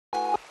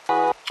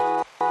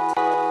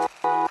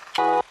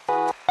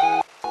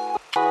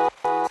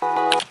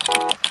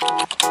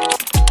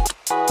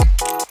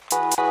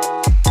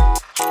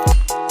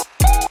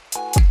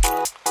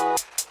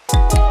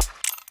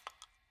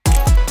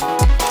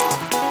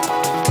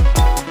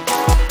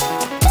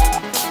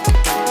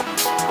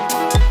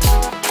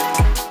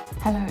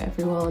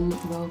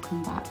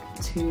welcome back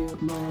to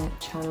my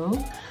channel.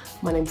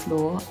 My name's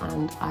Laura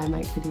and I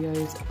make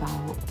videos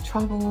about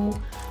travel,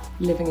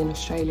 living in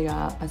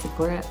Australia as a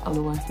Brit on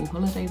a working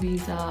holiday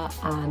visa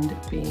and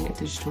being a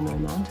digital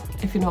nomad.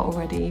 If you're not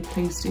already,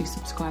 please do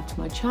subscribe to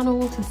my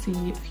channel to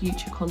see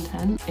future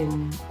content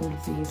in all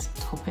of these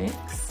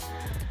topics.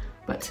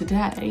 But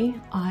today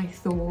I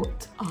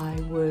thought I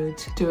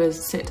would do a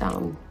sit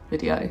down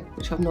video,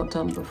 which I've not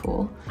done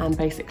before, and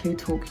basically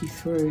talk you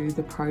through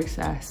the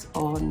process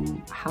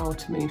on how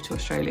to move to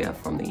Australia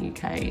from the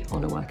UK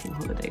on a working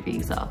holiday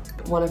visa.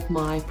 One of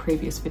my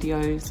previous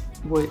videos,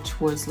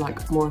 which was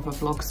like more of a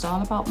vlog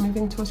style about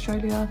moving to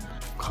Australia,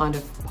 kind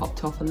of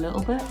popped off a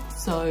little bit.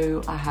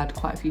 So I had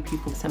quite a few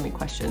people send me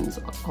questions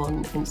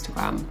on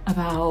Instagram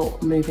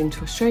about moving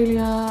to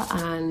Australia,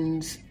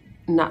 and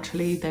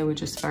naturally they were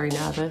just very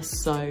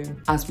nervous, so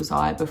as was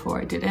I before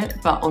I did it.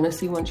 But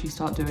honestly, once you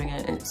start doing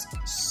it, it's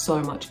so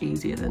much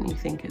easier than you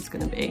think it's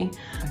going to be.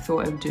 I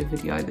thought I would do a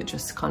video that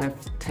just kind of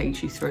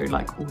takes you through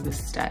like all the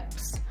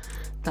steps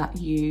that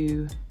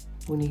you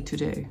will need to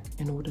do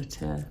in order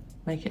to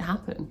make it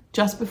happen.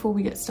 Just before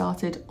we get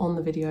started on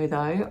the video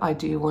though, I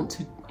do want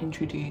to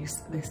introduce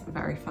this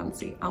very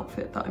fancy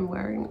outfit that I'm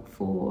wearing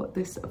for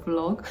this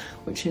vlog,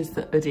 which is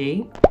the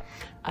Oodie.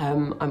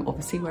 I'm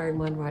obviously wearing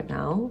mine right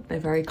now. They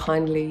very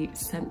kindly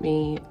sent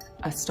me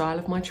a style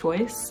of my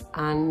choice,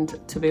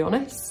 and to be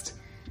honest,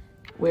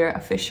 we're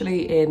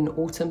officially in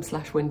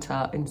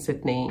autumn/winter in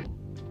Sydney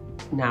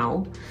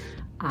now,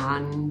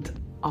 and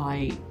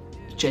I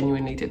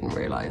genuinely didn't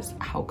realise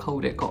how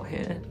cold it got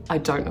here. I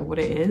don't know what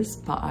it is,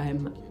 but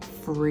I'm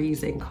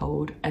freezing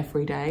cold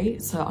every day.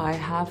 So I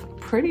have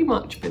pretty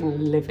much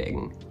been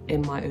living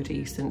in my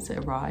Oodie since it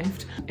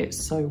arrived.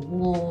 It's so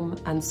warm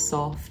and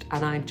soft,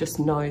 and I just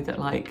know that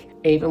like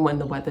even when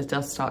the weather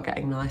does start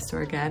getting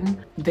nicer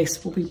again,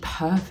 this will be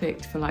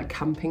perfect for like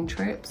camping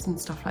trips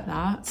and stuff like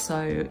that.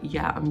 So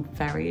yeah, I'm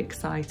very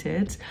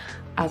excited.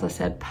 As I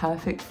said,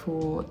 perfect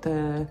for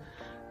the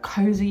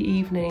cozy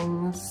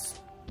evenings,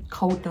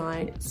 cold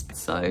nights.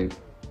 So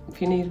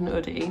if you need an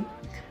Oodie,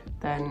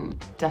 then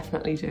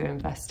definitely do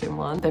invest in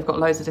one. They've got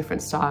loads of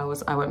different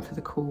styles. I went for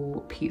the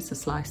cool pizza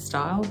slice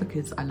style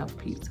because I love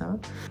pizza.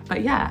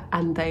 But yeah,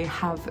 and they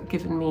have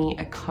given me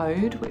a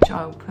code, which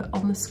I'll put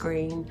on the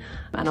screen,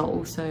 and I'll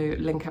also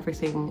link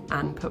everything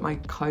and put my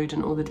code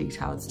and all the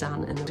details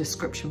down in the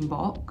description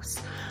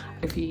box.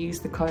 If you use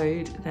the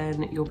code,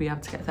 then you'll be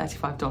able to get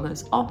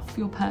 $35 off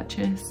your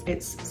purchase.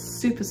 It's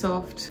super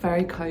soft,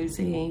 very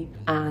cozy,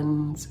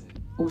 and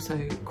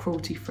also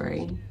cruelty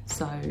free,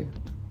 so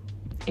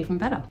even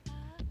better.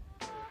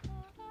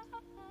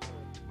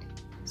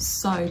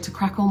 So to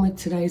crack on with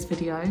today's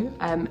video,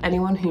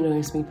 anyone who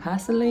knows me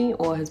personally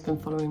or has been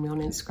following me on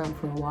Instagram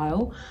for a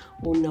while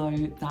will know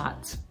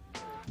that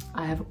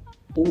I have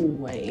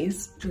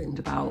always dreamed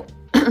about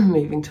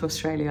moving to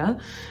Australia.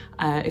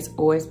 It's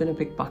always been a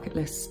big bucket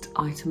list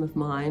item of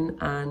mine,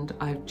 and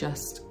I've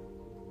just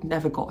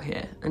never got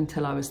here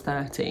until I was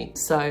 30.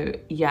 So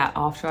yeah,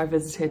 after I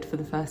visited for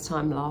the first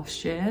time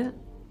last year,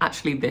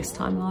 actually this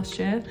time last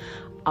year,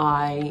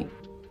 I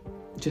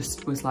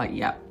just was like,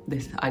 yeah,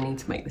 I need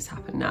to make this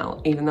happen now.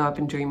 Even though I've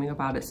been dreaming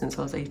about it since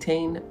I was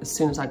 18, as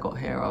soon as I got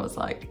here, I was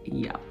like,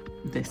 yeah,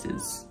 this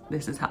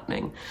is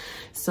happening.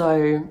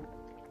 So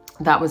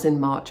that was in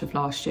March of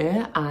last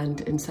year,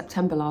 and in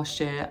September last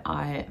year,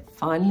 I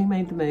finally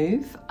made the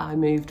move. I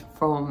moved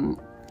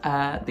from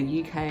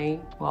the UK.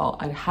 Well,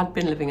 I had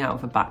been living out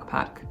of a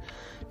backpack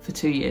for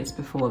 2 years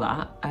before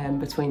that,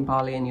 between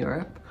Bali and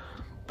Europe.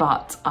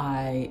 But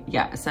I,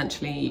 yeah,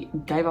 essentially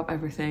gave up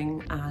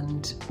everything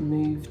and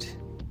moved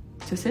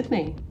to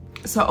Sydney.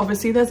 So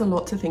obviously there's a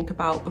lot to think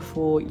about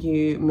before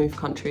you move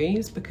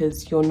countries,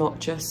 because you're not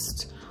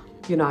just,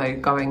 you know,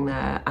 going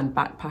there and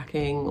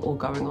backpacking or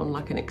going on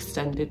like an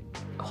extended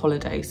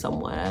holiday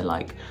somewhere.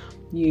 Like,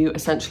 you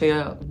essentially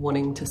are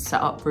wanting to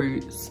set up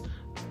roots,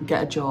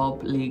 get a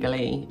job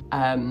legally,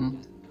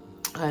 earn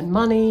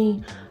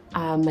money,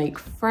 make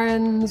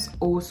friends,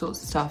 all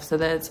sorts of stuff. So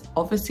there's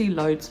obviously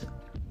loads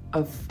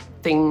of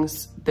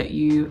things that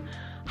you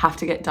have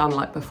to get done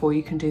like before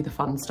you can do the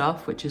fun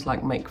stuff, which is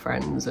like make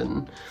friends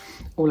and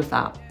all of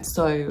that.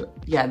 So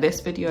yeah,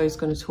 this video is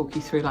going to talk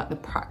you through like the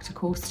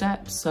practical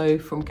steps. So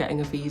from getting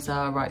a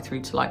visa right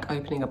through to like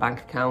opening a bank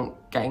account,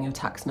 getting your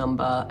tax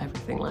number,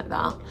 everything like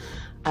that.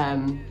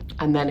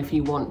 And then if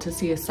you want to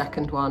see a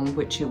second one,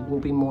 which it will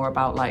be more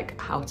about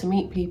like how to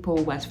meet people,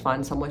 where to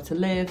find somewhere to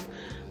live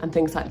and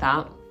things like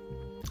that,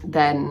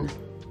 then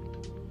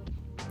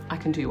I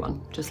can do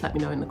one. Just let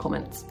me know in the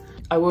comments.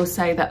 I will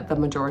say that the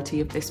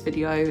majority of this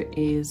video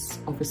is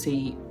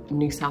obviously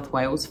New South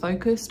Wales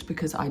focused,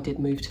 because I did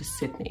move to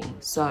Sydney.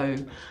 So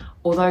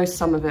although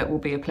some of it will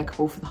be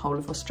applicable for the whole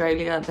of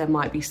Australia, there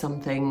might be some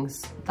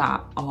things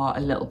that are a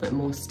little bit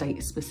more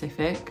state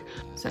specific.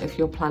 So if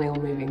you're planning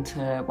on moving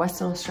to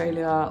Western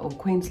Australia or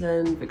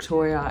Queensland,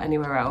 Victoria,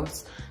 anywhere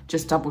else,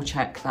 just double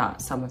check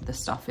that some of the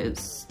stuff is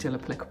still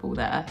applicable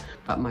there,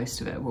 but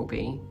most of it will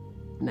be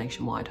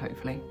nationwide,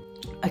 hopefully.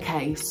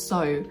 Okay,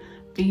 so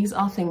these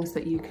are things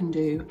that you can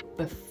do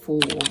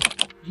before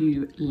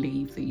you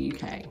leave the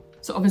UK.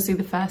 So obviously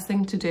the first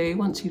thing to do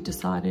once you've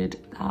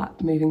decided that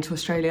moving to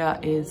Australia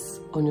is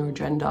on your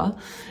agenda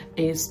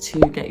is to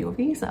get your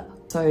visa.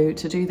 So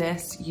to do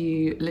this,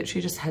 you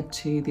literally just head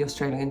to the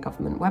Australian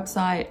government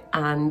website,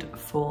 and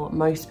for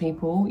most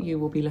people, you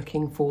will be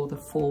looking for the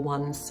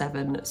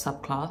 417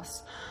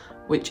 subclass,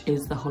 which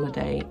is the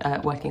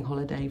working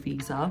holiday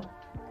visa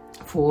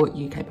for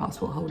UK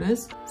passport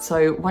holders.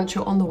 So once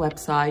you're on the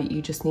website,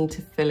 you just need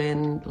to fill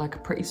in like a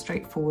pretty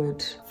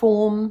straightforward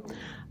form.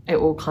 It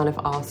will kind of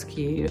ask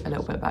you a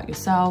little bit about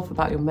yourself,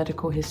 about your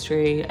medical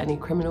history, any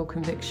criminal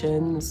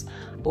convictions.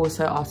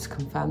 Also ask to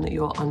confirm that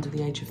you're under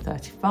the age of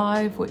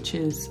 35, which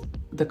is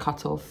the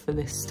cutoff for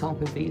this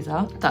type of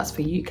visa. That's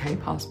for UK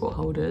passport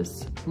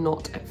holders,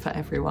 not for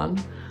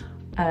everyone.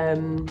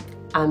 And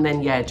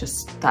then yeah,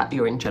 just that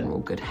you're in general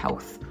good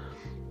health.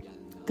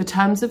 The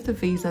terms of the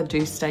visa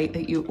do state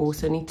that you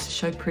also need to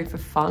show proof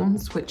of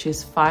funds, which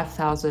is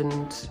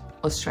 5,000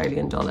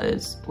 Australian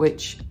dollars,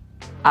 which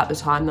at the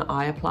time that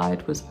I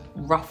applied was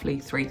roughly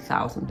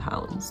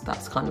 £3,000.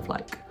 That's kind of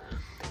like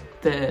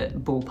the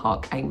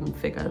ballpark aim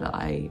figure that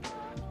I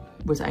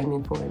was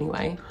aiming for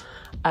anyway.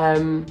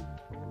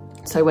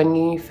 So when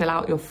you fill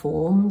out your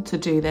form, to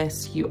do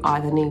this, you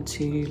either need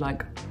to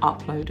like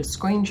upload a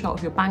screenshot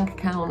of your bank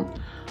account,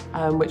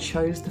 which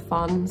shows the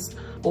funds,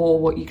 or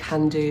what you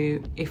can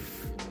do,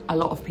 if a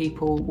lot of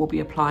people will be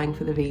applying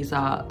for the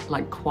visa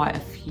like quite a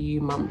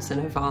few months in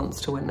advance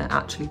to when they're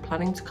actually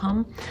planning to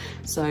come.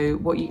 So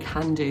what you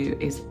can do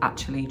is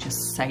actually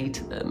just say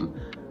to them,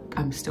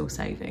 I'm still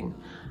saving.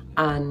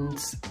 And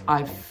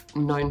I've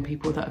known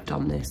people that have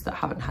done this that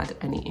haven't had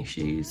any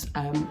issues.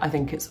 I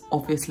think it's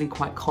obviously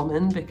quite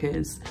common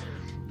because,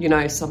 you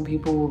know, some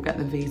people will get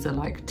the visa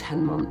like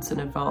 10 months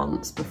in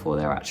advance before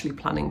they're actually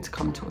planning to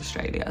come to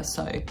Australia.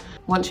 So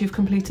once you've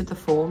completed the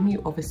form,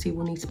 you obviously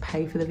will need to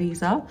pay for the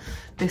visa.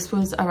 This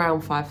was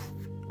around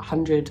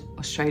 500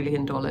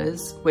 Australian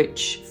dollars,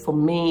 which for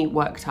me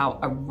worked out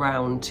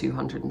around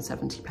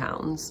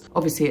 £270.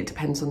 Obviously it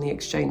depends on the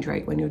exchange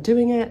rate when you're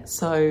doing it,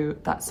 so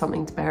that's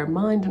something to bear in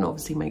mind, and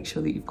obviously make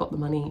sure that you've got the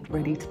money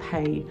ready to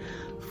pay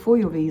for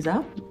your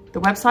visa. The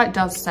website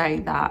does say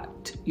that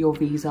your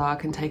visa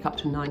can take up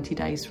to 90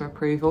 days for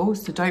approval,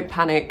 so don't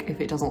panic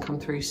if it doesn't come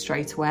through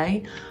straight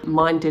away.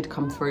 Mine did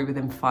come through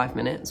within 5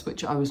 minutes,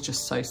 which I was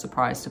just so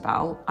surprised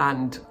about,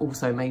 and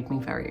also made me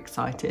very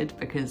excited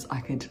because I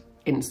could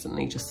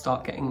instantly just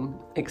start getting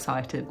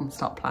excited and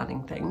start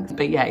planning things.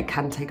 But yeah, it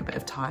can take a bit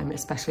of time,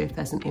 especially if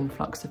there's an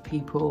influx of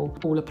people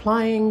all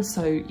applying.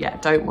 So yeah,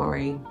 don't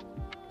worry.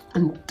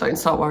 And don't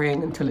start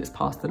worrying until it's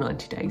past the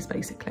 90 days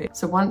basically.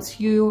 So once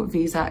your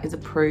visa is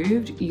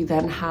approved, you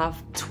then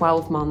have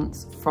 12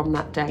 months from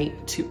that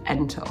date to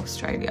enter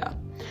Australia.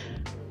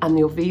 And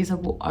your visa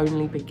will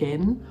only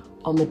begin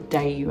on the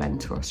day you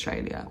enter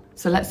Australia.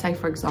 So let's say,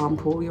 for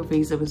example, your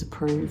visa was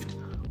approved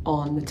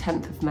on the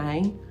 10th of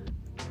May,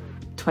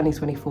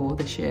 2024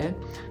 this year.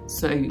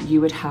 So you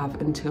would have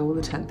until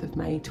the 10th of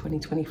May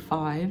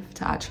 2025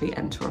 to actually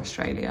enter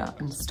Australia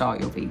and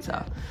start your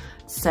visa.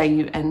 Say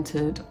you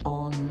entered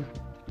on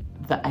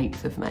the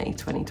 8th of May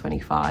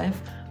 2025,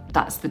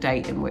 that's the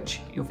date in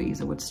which your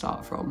visa would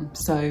start from.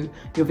 So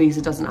your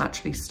visa doesn't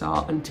actually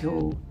start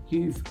until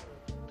you've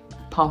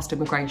passed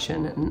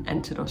immigration and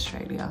entered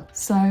Australia.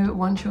 So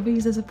once your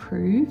visa's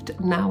approved,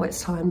 now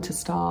it's time to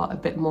start a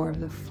bit more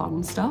of the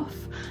fun stuff,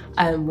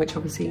 which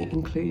obviously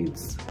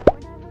includes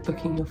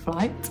booking your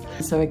flight.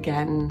 So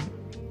again,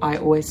 I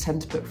always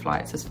tend to book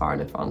flights as far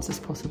in advance as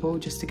possible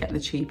just to get the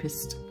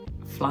cheapest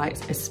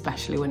flights,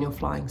 especially when you're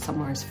flying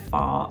somewhere as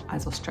far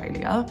as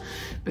Australia,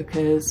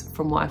 because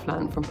from what I've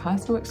learned from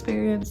personal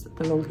experience,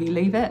 the longer you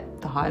leave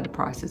it, the higher the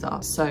prices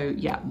are. So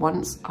yeah,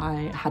 once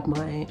I had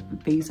my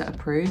visa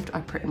approved,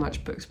 I pretty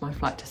much booked my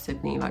flight to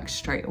Sydney like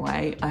straight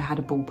away. I had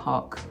a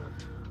ballpark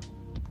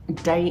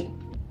date.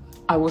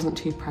 I wasn't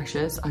too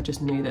precious. I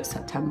just knew that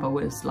September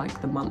was like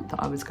the month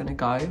that I was gonna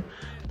go.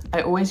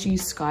 I always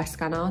use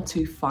Skyscanner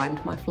to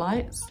find my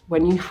flights.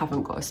 When you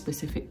haven't got a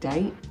specific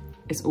date,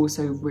 it's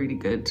also really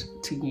good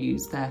to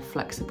use their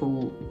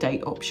flexible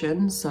date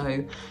option.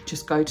 So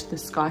just go to the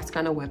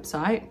Skyscanner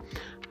website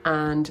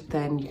and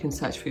then you can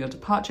search for your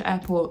departure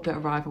airport, the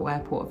arrival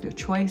airport of your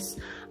choice.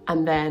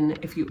 And then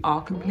if you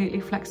are completely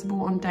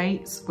flexible on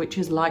dates, which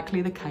is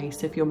likely the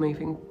case if you're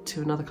moving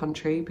to another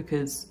country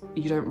because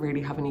you don't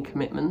really have any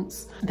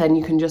commitments, then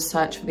you can just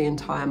search for the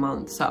entire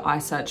month. So I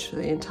searched for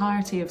the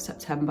entirety of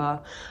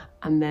September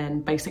and then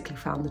basically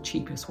found the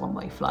cheapest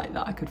one-way flight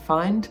that I could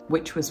find,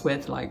 which was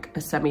with like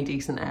a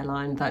semi-decent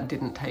airline that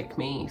didn't take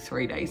me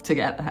 3 days to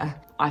get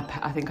there.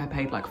 I think I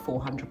paid like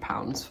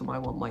 £400 for my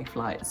one-way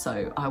flight,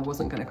 so I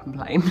wasn't gonna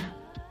complain.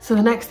 So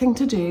the next thing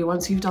to do,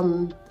 once you've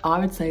done, I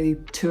would say,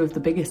 two of the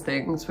biggest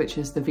things, which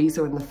is the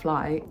visa and the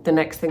flight, the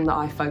next thing that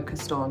I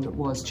focused on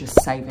was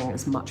just saving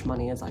as much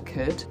money as I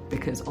could,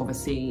 because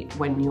obviously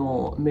when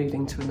you're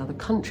moving to another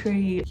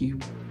country, you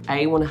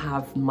want to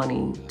have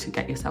money to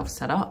get yourself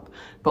set up,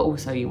 but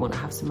also you want to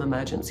have some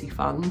emergency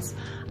funds.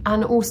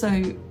 And also,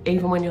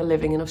 even when you're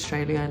living in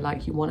Australia,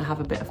 like, you want to have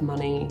a bit of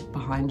money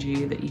behind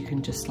you that you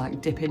can just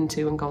like dip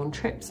into and go on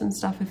trips and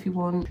stuff if you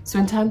want. So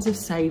in terms of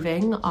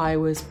saving, I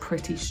was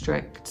pretty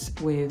strict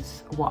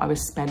with what I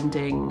was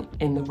spending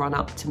in the run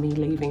up to me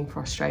leaving for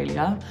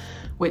Australia,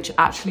 which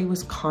actually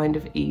was kind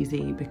of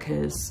easy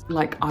because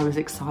like I was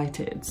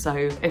excited. So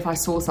if I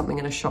saw something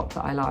in a shop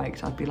that I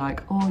liked, I'd be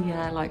like, oh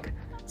yeah, like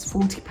it's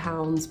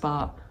 £40,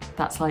 but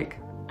that's like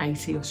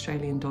 80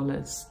 Australian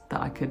dollars that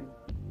I could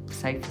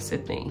save for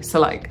Sydney. So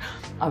like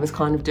I was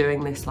kind of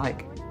doing this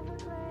like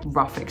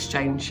rough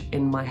exchange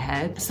in my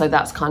head. So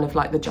that's kind of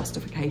like the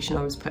justification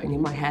I was putting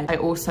in my head. I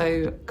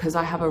also, because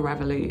I have a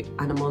Revolut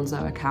and a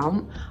Monzo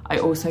account, I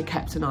also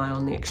kept an eye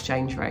on the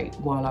exchange rate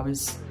while I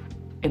was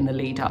in the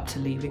lead up to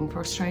leaving for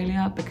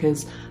Australia,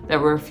 because there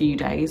were a few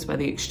days where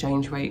the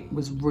exchange rate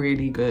was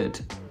really good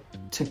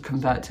to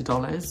convert to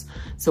dollars.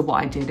 So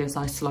what I did is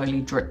I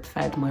slowly drip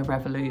fed my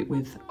Revolut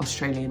with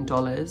Australian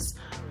dollars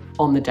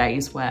on the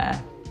days where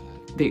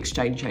the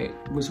exchange rate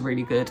was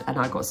really good and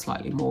I got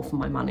slightly more for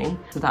my money.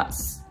 So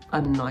that's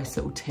a nice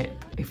little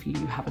tip if you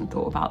haven't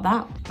thought about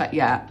that. But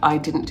yeah, I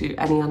didn't do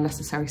any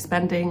unnecessary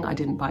spending. I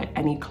didn't buy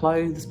any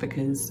clothes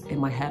because in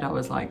my head I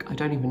was like, I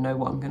don't even know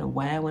what I'm gonna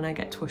wear when I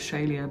get to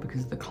Australia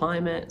because of the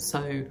climate.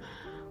 So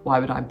why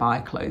would I buy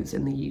clothes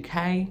in the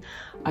UK?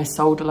 I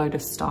sold a load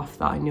of stuff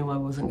that I knew I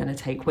wasn't gonna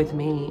take with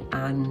me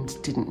and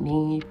didn't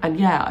need. And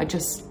yeah, I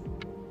just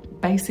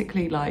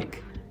basically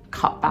like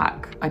cut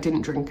back. I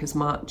didn't drink as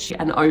much,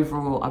 and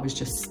overall I was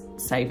just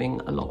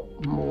saving a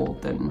lot more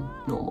than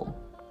normal.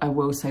 I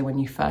will say when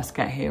you first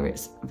get here,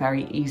 it's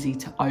very easy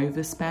to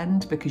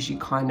overspend because you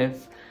kind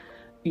of,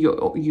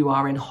 you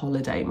are in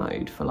holiday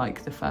mode for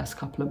like the first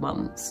couple of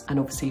months, and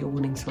obviously you're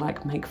wanting to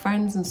like make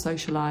friends and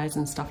socialize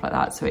and stuff like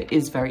that. So it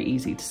is very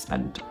easy to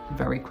spend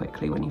very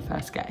quickly when you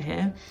first get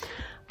here.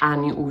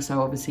 And you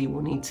also obviously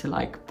will need to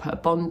like put a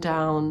bond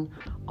down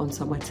on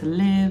somewhere to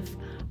live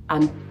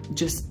and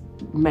just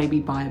maybe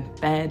buy a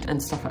bed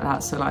and stuff like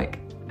that. So like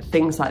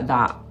things like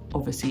that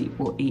obviously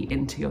will eat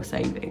into your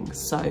savings.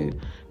 So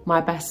my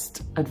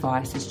best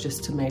advice is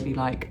just to maybe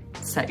like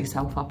set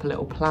yourself up a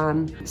little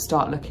plan,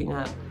 start looking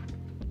at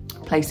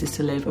places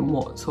to live and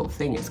what sort of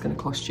thing it's going to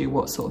cost you,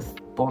 what sort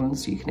of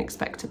bonds you can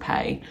expect to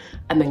pay,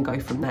 and then go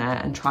from there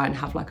and try and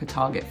have like a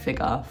target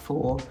figure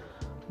for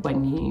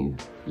when you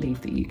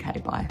leave the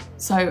UK by.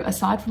 So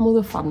aside from all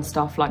the fun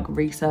stuff like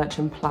research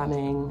and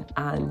planning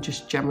and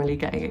just generally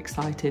getting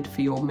excited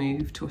for your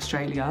move to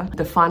Australia,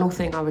 the final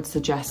thing I would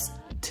suggest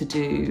to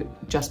do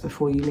just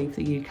before you leave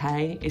the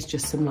UK is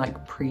just some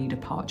like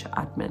pre-departure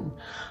admin.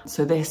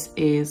 So this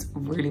is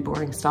really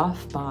boring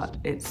stuff, but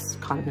it's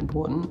kind of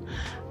important.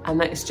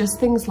 And it's just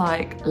things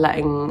like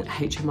letting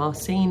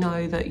HMRC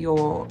know that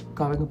you're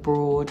going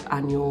abroad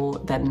and you're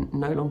then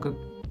no longer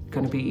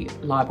going to be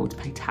liable to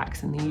pay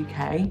tax in the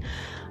UK.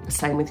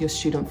 Same with your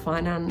student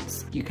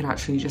finance. You can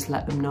actually just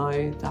let them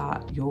know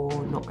that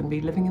you're not going to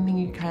be living in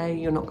the UK,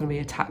 you're not going to be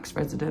a tax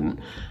resident,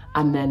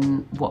 and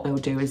then what they'll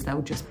do is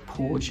they'll just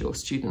pause your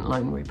student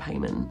loan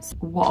repayments.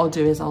 What I'll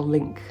do is I'll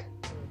link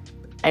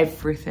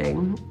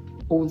everything,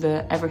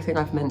 everything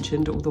I've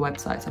mentioned, all the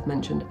websites I've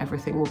mentioned,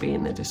 everything will be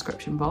in the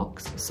description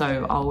box.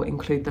 So I'll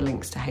include the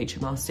links to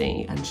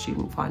HMRC and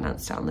student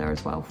finance down there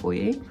as well for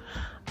you.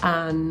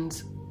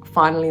 And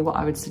finally, what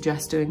I would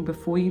suggest doing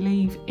before you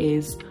leave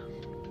is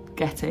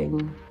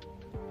getting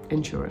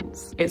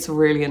insurance. It's a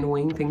really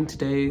annoying thing to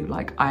do.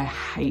 Like, I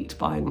hate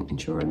buying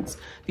insurance.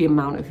 The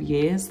amount of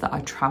years that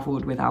I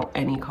travelled without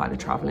any kind of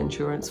travel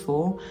insurance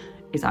for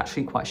is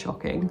actually quite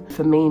shocking.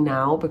 For me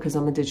now, because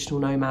I'm a digital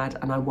nomad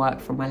and I work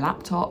from my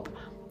laptop,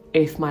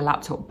 if my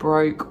laptop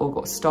broke or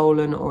got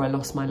stolen or I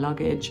lost my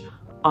luggage,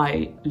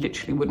 I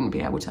literally wouldn't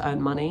be able to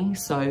earn money.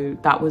 So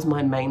that was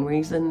my main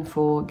reason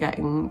for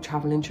getting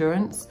travel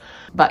insurance.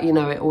 But you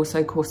know, it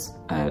also costs,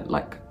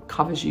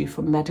 covers you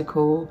for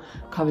medical,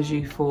 covers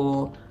you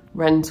for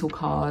rental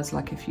cars,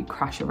 like if you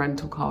crash a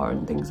rental car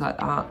and things like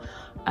that.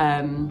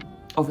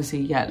 Obviously,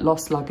 yeah,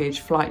 lost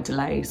luggage, flight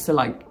delays. So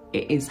like,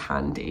 it is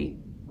handy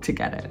to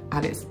get it,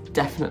 and it's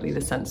definitely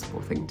the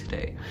sensible thing to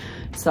do.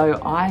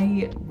 So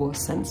I was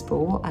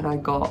sensible and I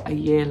got a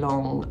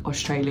year-long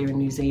Australia and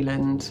New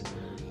Zealand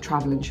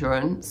travel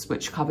insurance,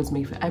 which covers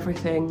me for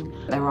everything.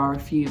 There are a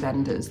few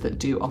vendors that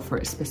do offer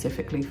it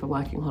specifically for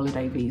working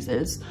holiday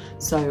visas.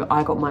 So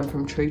I got mine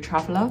from True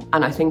Traveller,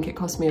 and I think it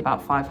cost me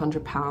about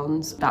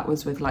 £500. That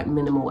was with like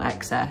minimal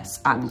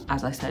excess, and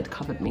as I said,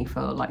 covered me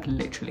for like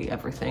literally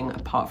everything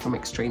apart from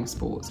extreme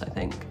sports, I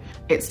think.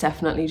 It's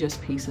definitely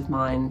just peace of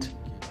mind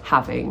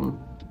having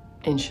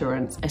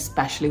insurance,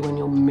 especially when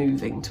you're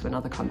moving to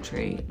another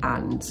country,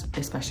 and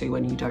especially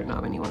when you don't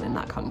know anyone in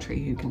that country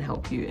who can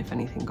help you if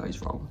anything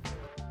goes wrong.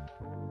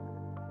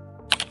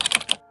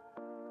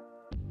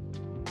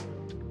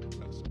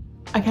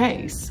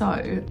 Okay,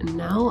 so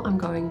now I'm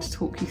going to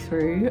talk you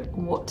through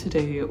what to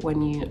do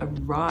when you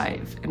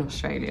arrive in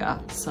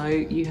Australia. So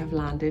you have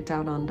landed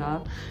down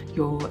under,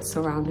 you're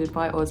surrounded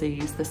by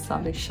Aussies, the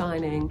sun is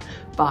shining,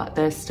 but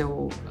there's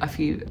still a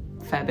few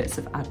fair bits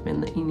of admin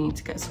that you need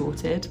to get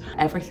sorted.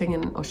 Everything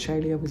in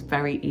Australia was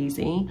very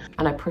easy,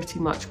 and I pretty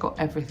much got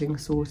everything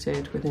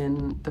sorted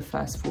within the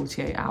first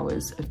 48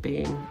 hours of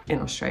being in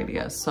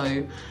Australia.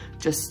 So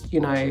just, you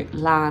know,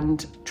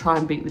 land, try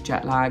and beat the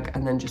jet lag,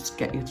 and then just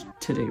get your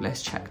to-do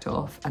list checked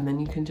off, and then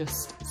you can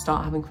just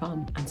start having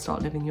fun and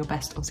start living your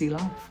best Aussie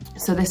life.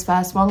 So this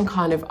first one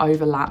kind of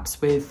overlaps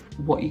with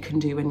what you can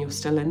do when you're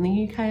still in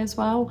the UK as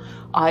well.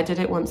 I did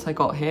it once I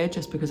got here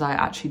just because I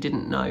actually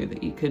didn't know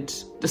that you could,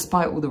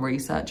 despite all the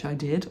research I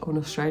did on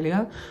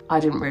Australia, I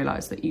didn't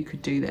realise that you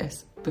could do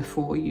this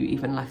before you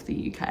even left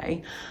the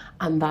UK,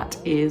 and that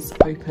is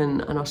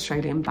open an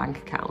Australian bank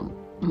account.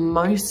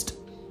 Most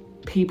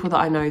people that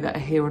I know that are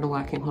here on a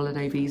working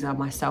holiday visa,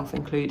 myself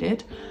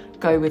included,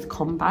 go with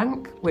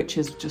CommBank, which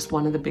is just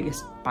one of the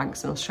biggest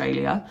banks in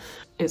Australia.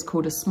 It's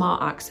called a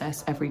Smart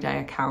Access Everyday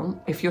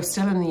account. If you're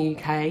still in the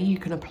UK, you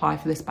can apply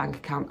for this bank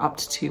account up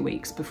to 2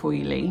 weeks before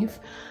you leave.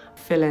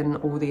 Fill in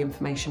all the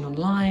information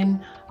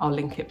online, I'll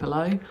link it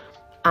below.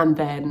 And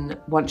then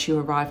once you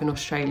arrive in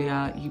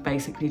Australia, you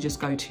basically just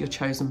go to your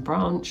chosen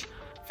branch,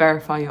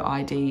 verify your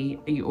ID.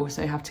 You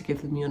also have to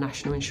give them your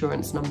national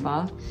insurance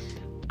number,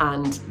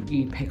 and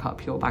you pick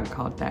up your bank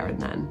card there and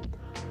then.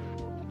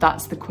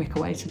 That's the quicker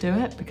way to do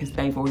it because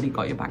they've already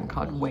got your bank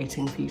card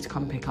waiting for you to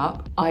come pick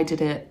up. I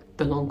did it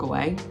the longer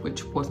way,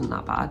 which wasn't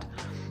that bad.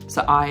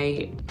 So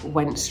I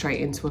went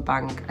straight into a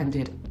bank and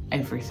did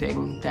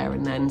everything there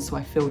and then. So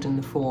I filled in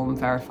the form,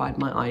 verified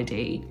my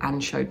ID,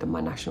 and showed them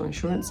my national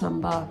insurance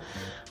number,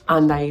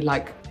 and they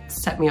like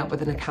set me up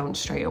with an account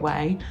straight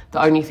away.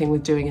 The only thing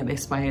with doing it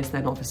this way is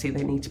then obviously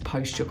they need to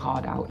post your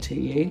card out to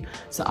you.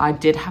 So I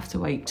did have to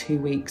wait 2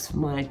 weeks for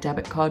my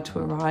debit card to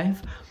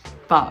arrive,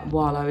 but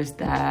while I was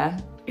there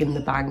in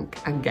the bank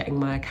and getting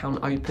my account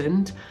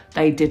opened,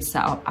 they did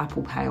set up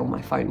Apple Pay on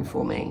my phone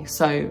for me.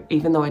 So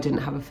even though I didn't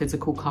have a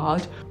physical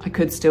card, I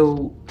could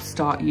still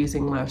start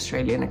using my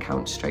Australian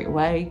account straight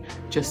away,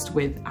 just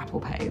with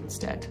Apple Pay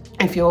instead.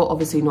 If you're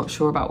obviously not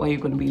sure about where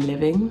you're going to be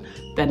living,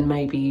 then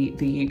maybe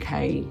the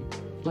UK,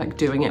 like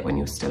doing it when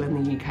you're still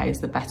in the UK, is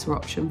the better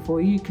option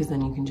for you, because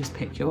then you can just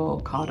pick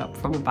your card up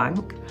from a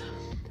bank.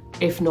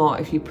 If not,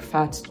 if you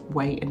prefer to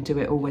wait and do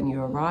it all when you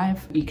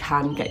arrive, you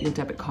can get your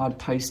debit card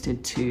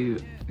posted to,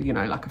 you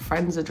know, like a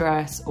friend's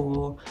address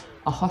or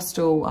a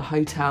hostel, a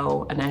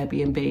hotel, an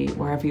Airbnb,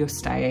 wherever you're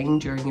staying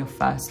during your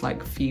first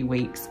like few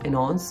weeks in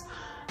Oz.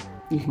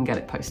 You can get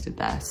it posted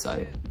there,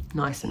 so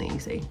nice and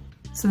easy.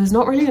 So there's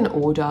not really an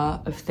order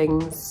of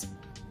things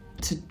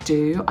to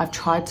do. I've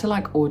tried to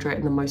like order it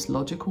in the most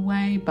logical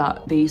way,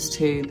 but these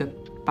two, the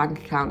bank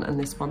account and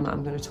this one that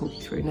I'm going to talk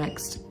you through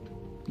next,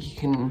 you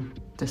can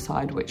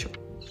decide which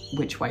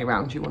way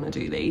around you want to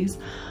do these.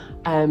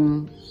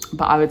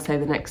 But I would say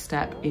the next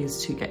step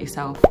is to get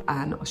yourself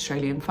an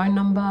Australian phone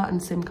number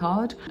and SIM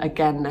card.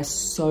 Again, there's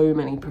so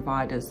many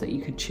providers that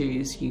you could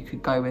choose. You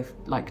could go with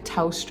like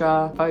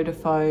Telstra,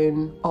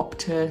 Vodafone,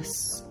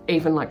 Optus,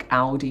 even like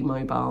Oodie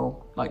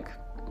mobile, like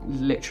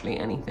literally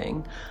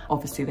anything.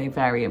 Obviously they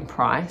vary in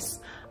price,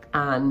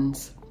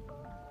 and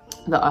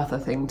the other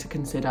thing to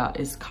consider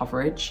is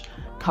coverage.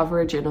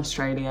 Coverage in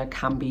Australia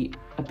can be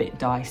a bit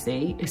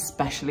dicey,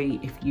 especially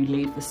if you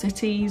leave the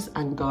cities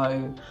and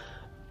go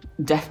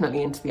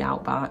definitely into the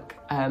outback.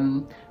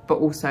 But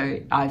also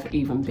I've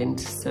even been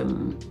to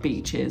some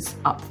beaches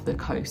up the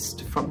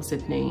coast from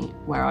Sydney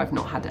where I've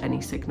not had any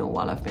signal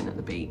while I've been at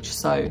the beach.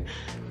 So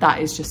that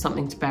is just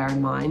something to bear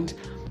in mind.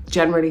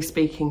 Generally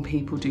speaking,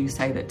 people do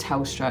say that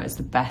Telstra is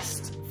the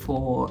best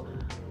for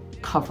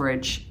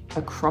coverage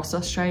across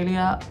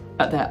Australia,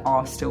 but there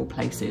are still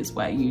places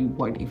where you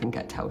won't even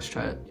get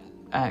Telstra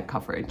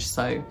coverage.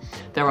 So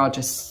there are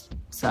just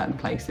certain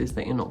places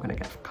that you're not going to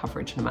get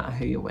coverage no matter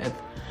who you're with.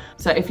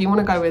 So if you want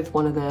to go with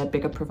one of the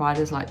bigger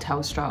providers like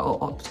Telstra or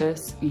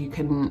Optus, you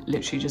can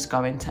literally just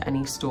go into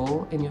any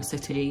store in your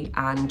city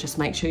and just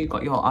make sure you've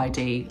got your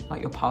ID,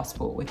 like your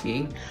passport, with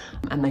you,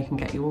 and they can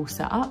get you all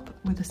set up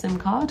with a SIM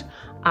card.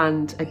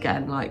 And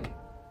again, like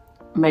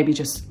maybe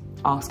just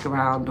ask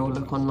around or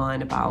look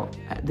online about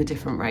the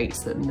different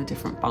rates and the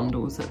different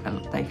bundles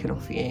that they can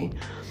offer you.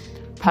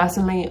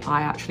 Personally,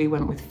 I actually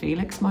went with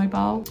Felix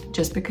Mobile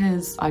just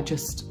because I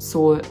just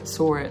saw it,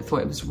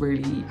 thought it was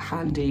really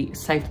handy,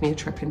 saved me a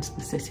trip into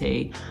the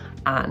city,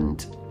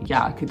 and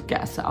yeah, I could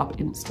get it set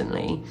up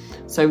instantly.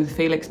 So with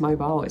Felix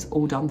Mobile, it's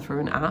all done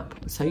through an app.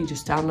 So you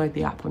just download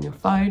the app on your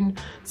phone,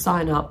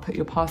 sign up, put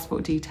your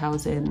passport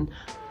details in,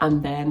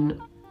 and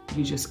then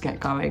you just get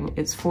going.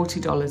 It's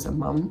 $40 a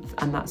month,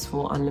 and that's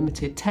for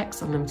unlimited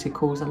text, unlimited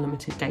calls,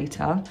 unlimited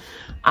data.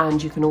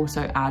 And you can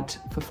also add,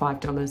 for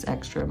 $5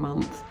 extra a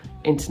month,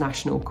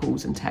 international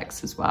calls and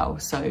texts as well.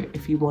 So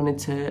if you wanted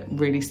to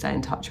really stay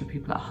in touch with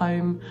people at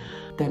home,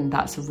 then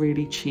that's a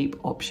really cheap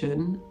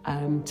option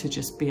to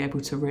just be able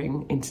to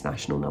ring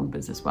international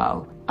numbers as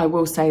well. I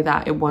will say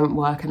that it won't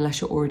work unless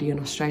you're already in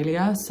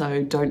Australia,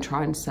 so don't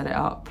try and set it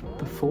up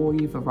before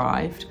you've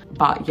arrived.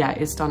 But yeah,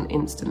 it's done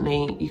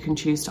instantly. You can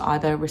choose to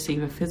either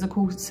receive a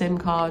physical SIM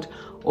card,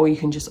 or you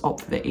can just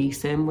opt for the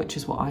eSIM, which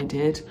is what I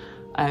did.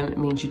 It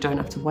means you don't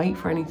have to wait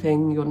for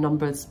anything. Your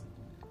number's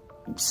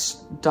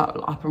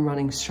up and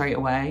running straight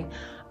away,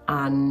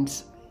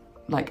 and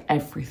like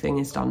everything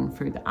is done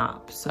through the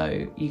app.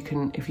 So you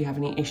can, if you have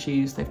any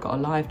issues, they've got a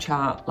live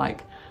chat.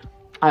 Like,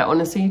 I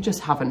honestly just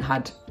haven't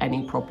had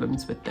any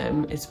problems with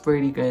them. It's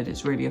really good,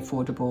 it's really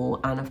affordable,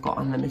 and I've got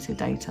unlimited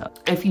data.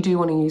 If you do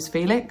want to use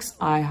Felix,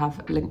 I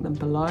have linked them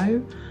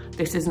below.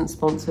 This isn't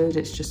sponsored,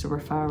 it's just a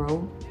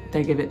referral.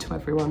 They give it to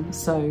everyone.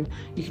 So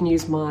you can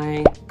use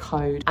my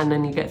code and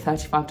then you get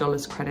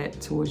 $35 credit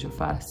towards your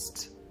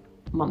first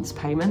month's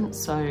payment,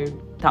 so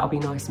that'll be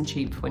nice and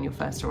cheap when you're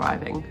first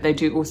arriving. They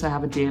do also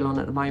have a deal on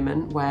at the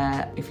moment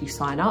where if you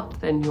sign up,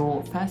 then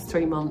your first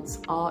 3 months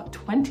are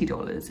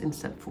 $20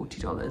 instead of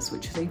 $40,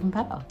 which is even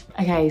better.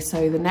 Okay,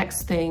 so the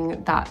next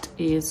thing that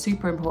is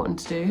super important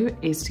to do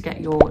is to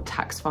get your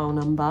tax file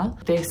number.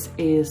 This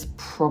is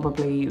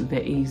probably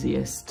the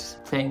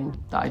easiest thing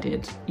that I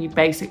did. You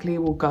basically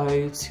will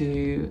go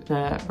to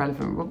the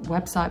relevant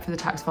website for the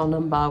tax file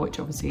number, which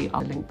obviously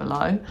I'll link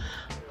below,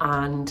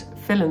 and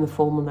fill in the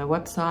form on their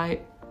website,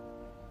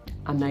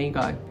 and there you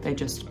go. They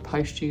just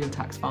post you your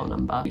tax file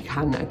number. You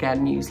can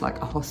again use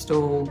like a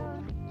hostel,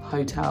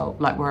 hotel,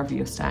 like wherever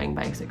you're staying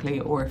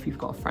basically, or if you've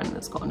got a friend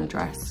that's got an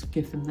address,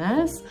 give them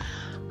theirs.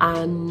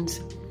 And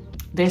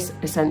this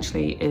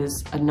essentially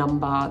is a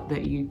number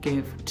that you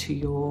give to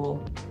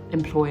your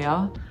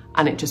employer,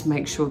 and it just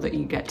makes sure that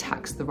you get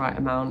taxed the right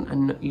amount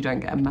and you don't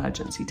get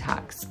emergency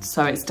taxed.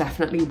 So it's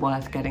definitely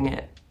worth getting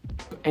it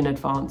in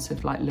advance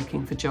of like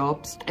looking for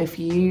jobs. If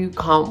you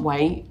can't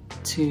wait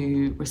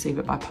to receive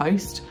it by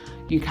post,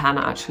 you can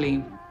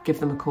actually give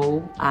them a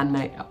call, and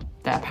they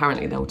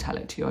apparently they'll tell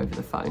it to you over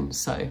the phone.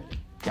 So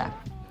yeah,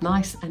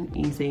 nice and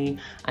easy,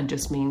 and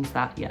just means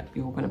that yeah,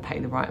 you're going to pay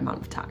the right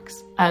amount of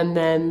tax. And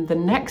then the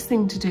next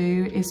thing to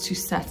do is to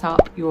set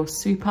up your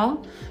super.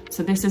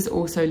 So this is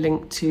also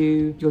linked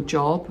to your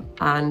job,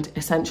 and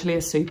essentially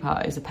a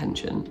super is a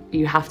pension.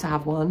 You have to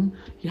have one,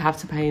 you have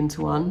to pay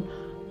into one,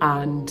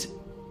 and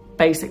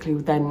basically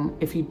then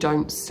if you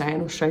don't stay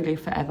in Australia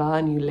forever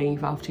and you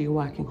leave after your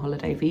working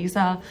holiday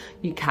visa,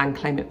 you can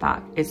claim it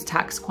back. It's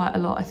taxed quite a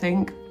lot, I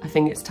think.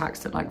 It's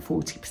taxed at like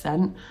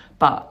 40%,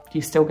 but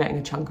you're still getting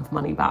a chunk of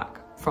money back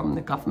from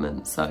the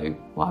government, so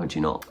why would you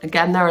not?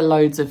 Again, there are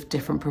loads of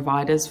different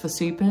providers for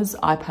supers.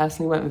 I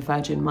personally went with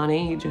Virgin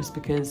Money just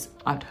because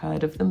I'd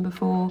heard of them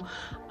before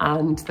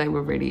and they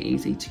were really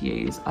easy to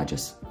use. I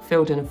just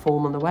filled in a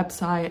form on the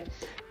website,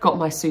 got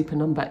my super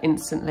number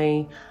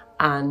instantly,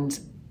 and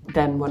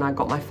then when I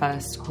got my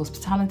first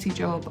hospitality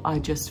job, I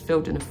just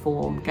filled in a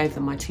form, gave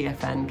them my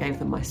TFN, gave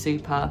them my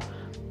super,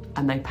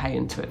 and they pay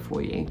into it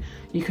for you.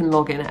 You can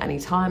log in at any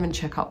time and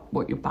check up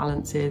what your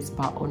balance is,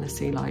 but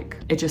honestly, like,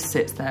 it just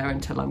sits there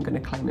until I'm gonna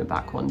claim it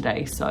back one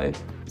day. So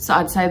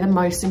I'd say the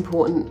most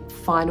important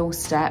final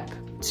step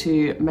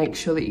to make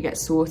sure that you get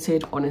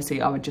sorted,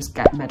 honestly, I would just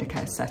get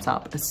Medicare set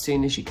up as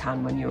soon as you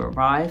can when you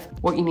arrive.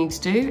 What you need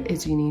to do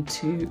is you need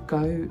to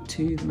go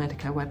to the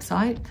Medicare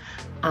website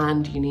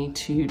and you need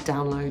to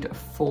download a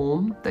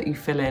form that you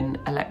fill in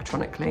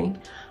electronically,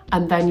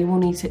 and then you will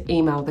need to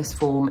email this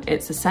form.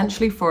 It's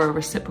essentially for a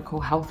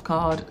reciprocal health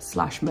card /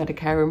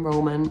 Medicare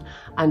enrolment,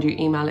 and you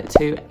email it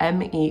to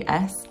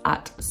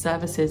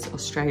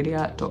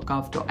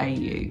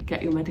mes@servicesaustralia.gov.au.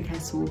 Get your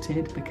Medicare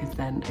sorted, because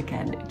then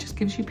again, it just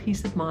gives you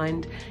peace of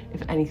mind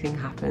if anything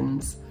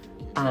happens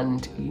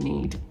and you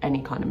need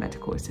any kind of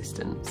medical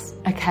assistance.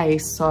 Okay,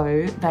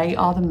 so they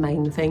are the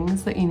main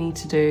things that you need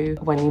to do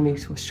when you move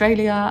to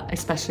Australia,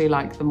 especially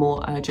like the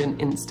more urgent,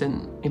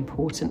 instant,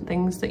 important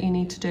things that you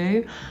need to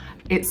do.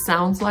 It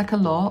sounds like a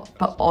lot,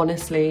 but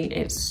honestly,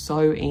 it's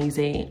so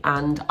easy,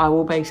 and I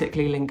will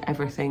basically link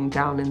everything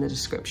down in the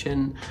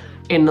description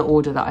in the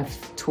order that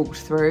I've talked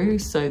through,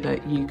 so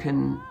that you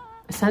can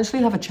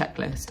essentially have a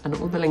checklist, and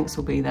all the links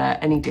will be there,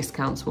 any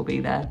discounts will be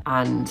there,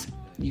 and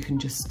you can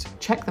just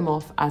check them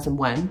off as and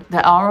when.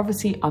 There are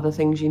obviously other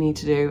things you need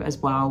to do as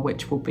well,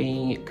 which will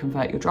be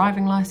convert your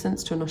driving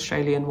license to an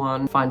Australian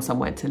one, find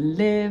somewhere to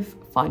live,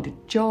 find a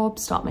job,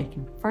 start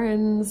making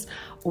friends,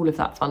 all of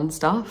that fun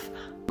stuff.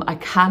 I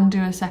can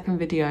do a second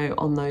video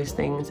on those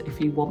things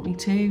if you want me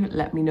to.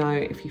 Let me know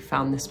if you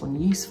found this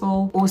one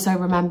useful. Also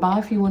remember,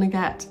 if you want to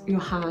get your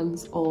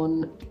hands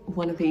on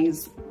one of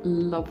these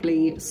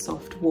lovely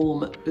soft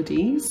warm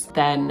Oodies,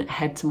 then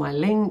head to my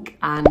link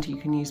and you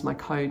can use my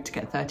code to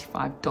get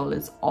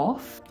 $35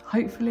 off.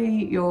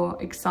 Hopefully you're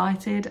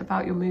excited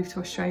about your move to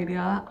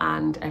Australia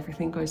and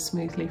everything goes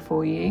smoothly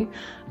for you.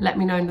 Let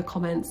me know in the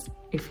comments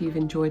if you've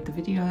enjoyed the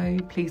video.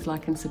 Please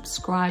like and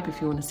subscribe if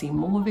you want to see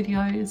more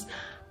videos.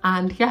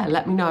 And yeah,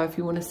 let me know if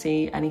you want to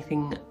see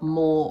anything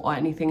more or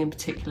anything in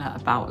particular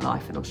about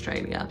life in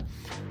Australia.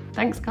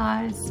 Thanks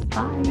guys,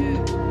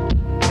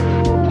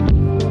 bye.